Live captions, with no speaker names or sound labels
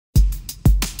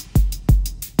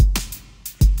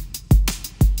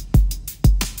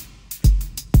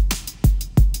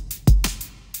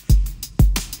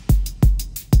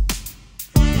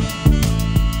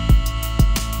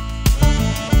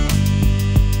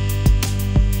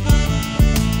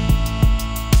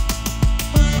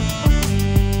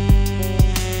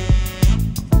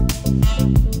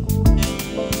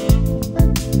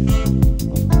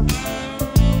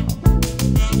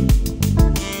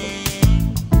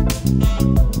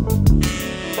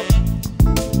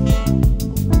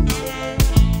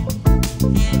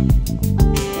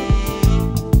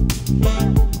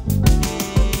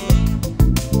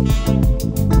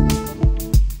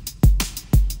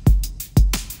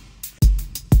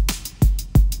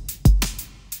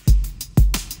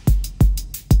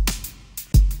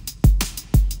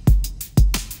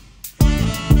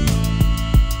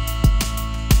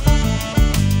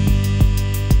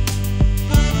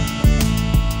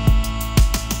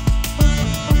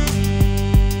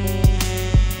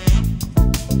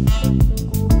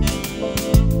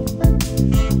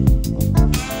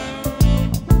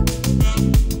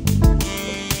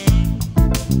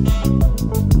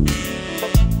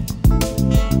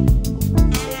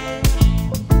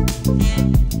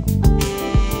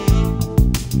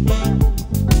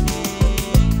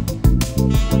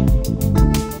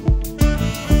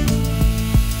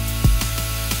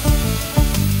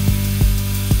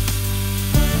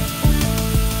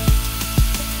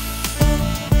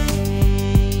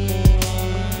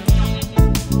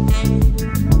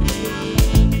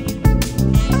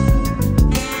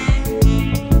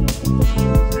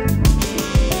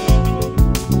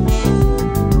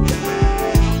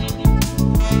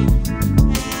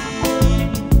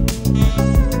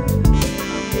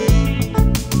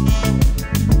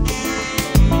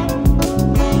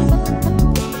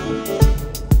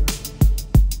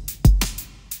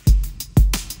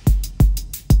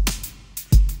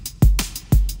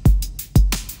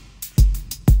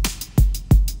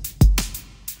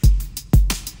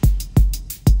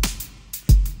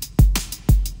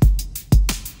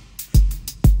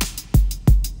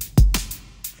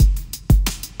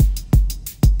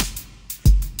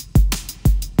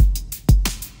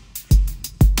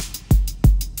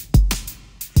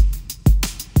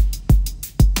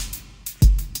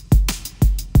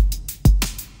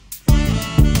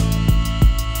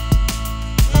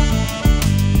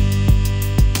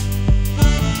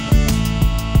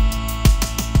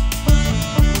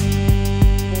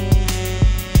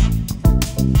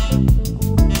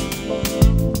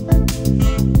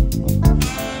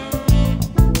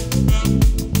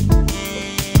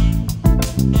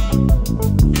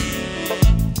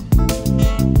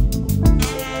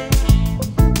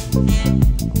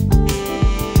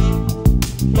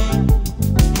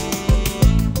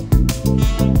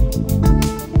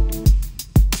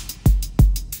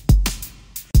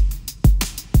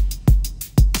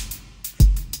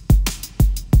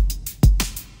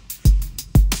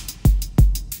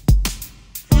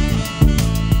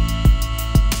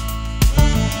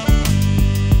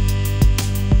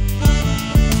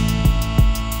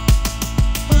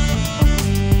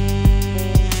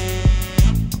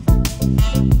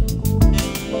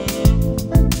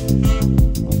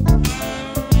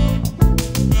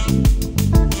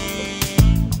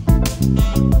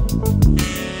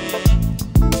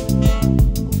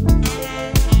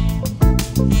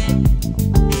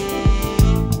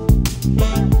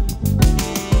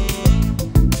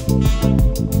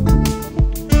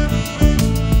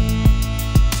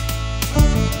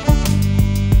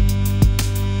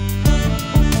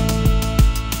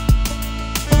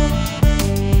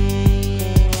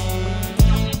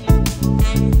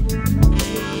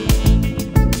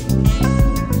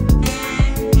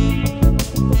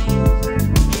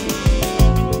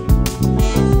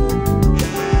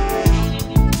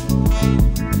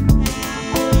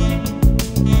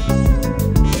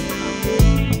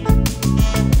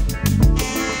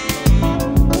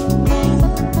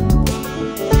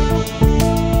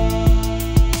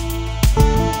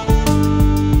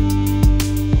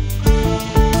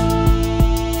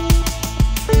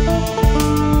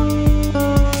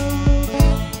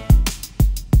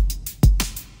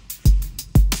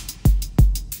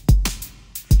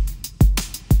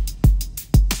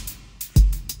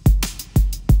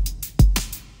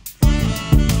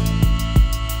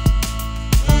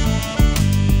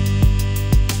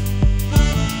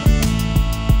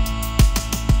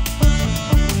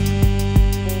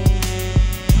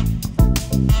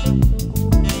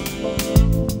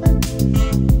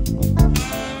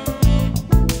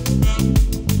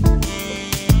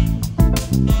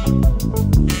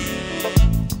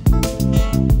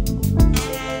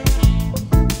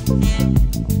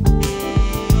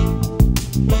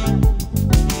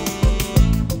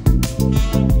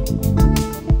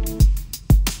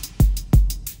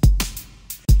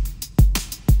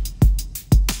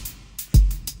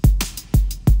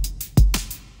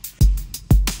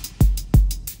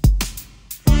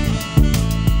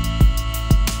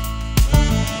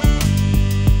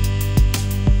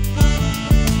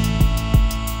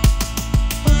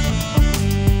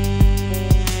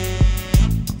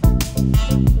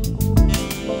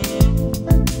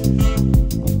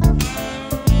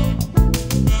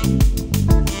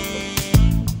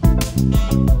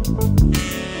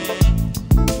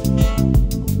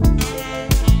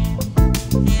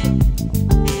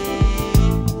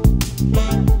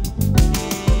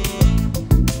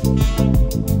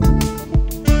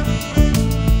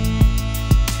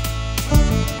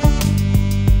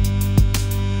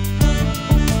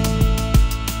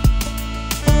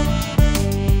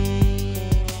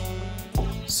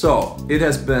So it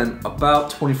has been about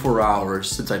 24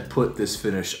 hours since I put this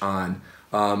finish on.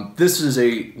 This is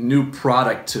a new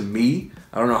product to me.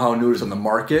 I don't know how new it is on the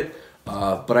market,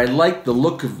 but I like the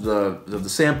look of the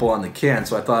sample on the can,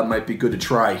 so I thought it might be good to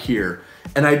try here.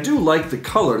 And I do like the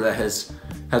color that has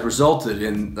resulted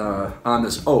in on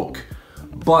this oak,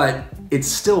 but it's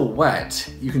still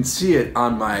wet. You can see it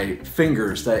on my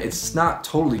fingers that it's not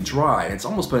totally dry. It's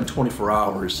almost been 24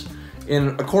 hours.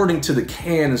 And according to the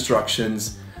can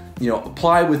instructions, you know,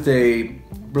 apply with a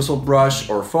bristle brush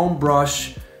or foam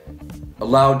brush.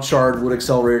 Allow charred wood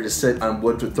accelerator to sit on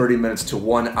wood for 30 minutes to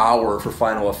 1 hour for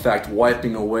final effect.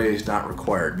 Wiping away is not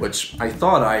required, which I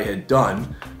thought I had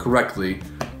done correctly,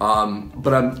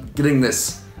 but I'm getting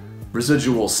this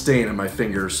residual stain on my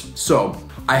fingers. So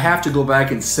I have to go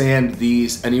back and sand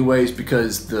these anyways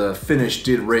because the finish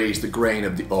did raise the grain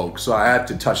of the oak. So I have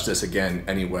to touch this again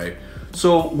anyway.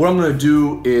 So what I'm gonna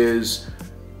do is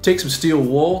take some steel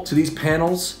wool to these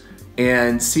panels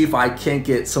and see if I can't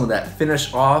get some of that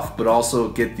finish off, but also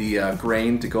get the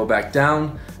grain to go back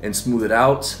down and smooth it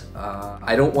out.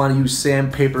 I don't want to use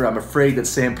sandpaper. I'm afraid that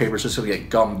sandpaper is just gonna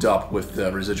get gummed up with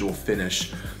the residual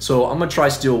finish. So I'm gonna try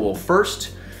steel wool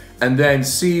first and then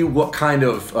see what kind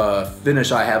of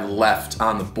finish I have left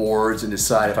on the boards and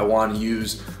decide if I want to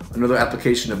use another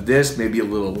application of this, maybe a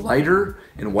little lighter,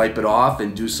 and wipe it off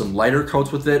and do some lighter coats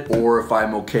with it, or if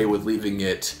I'm okay with leaving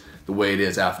it the way it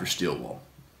is after steel wool.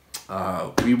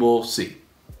 We will see.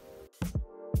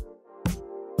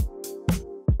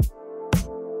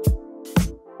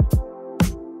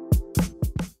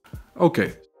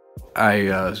 Okay,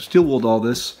 I steel wooled all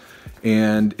this,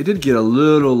 and it did get a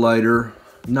little lighter,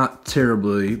 not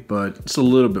terribly, but it's a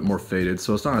little bit more faded,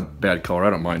 so it's not a bad color, I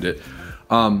don't mind it.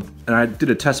 And I did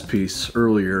a test piece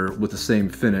earlier with the same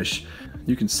finish.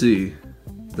 You can see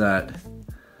that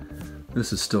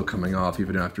this is still coming off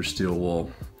even after steel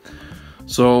wool.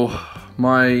 So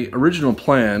my original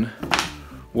plan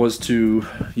was to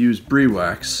use brie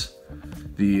wax,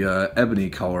 the ebony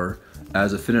color,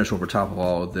 as a finish over top of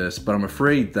all of this, but I'm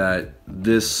afraid that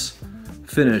this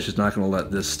finish is not going to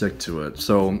let this stick to it.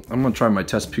 So I'm going to try my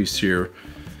test piece here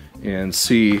and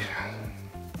see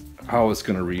how it's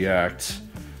going to react.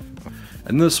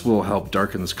 And this will help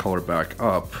darken this color back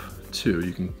up too.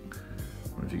 I don't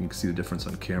know if you can see the difference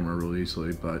on camera really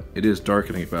easily, but it is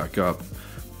darkening it back up.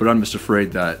 But I'm just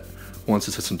afraid that once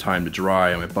this has some time to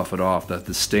dry and I buff it off, that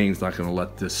the stain's not going to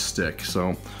let this stick. So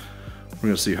we're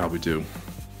going to see how we do.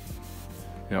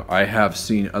 You know, I have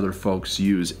seen other folks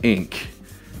use ink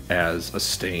as a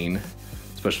stain,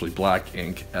 especially black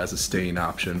ink as a stain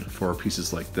option for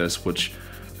pieces like this, which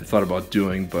I thought about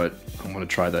doing, but I'm going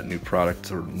to try that new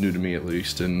product, or new to me at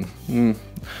least, and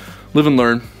live and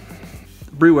learn.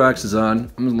 Brie wax is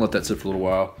on. I'm going to let that sit for a little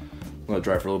while. Let it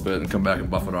dry for a little bit and come back and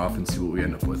buff it off and see what we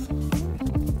end up with.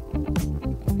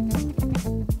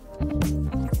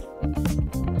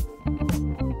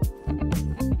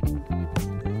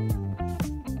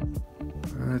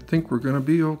 I think we're going to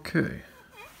be okay.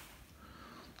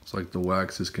 Looks like the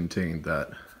wax has contained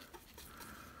that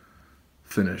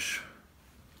finish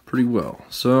pretty well.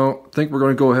 So I think we're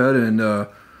going to go ahead and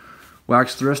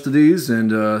wax the rest of these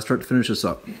and start to finish this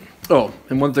up. Oh,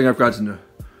 and one thing I forgot to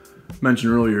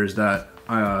mention earlier is that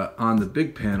on the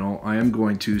big panel, I am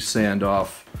going to sand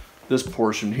off this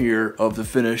portion here of the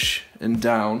finish and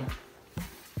down,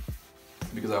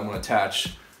 because I want to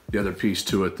attach the other piece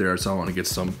to it there, so I want to get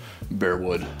some bare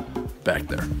wood back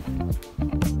there.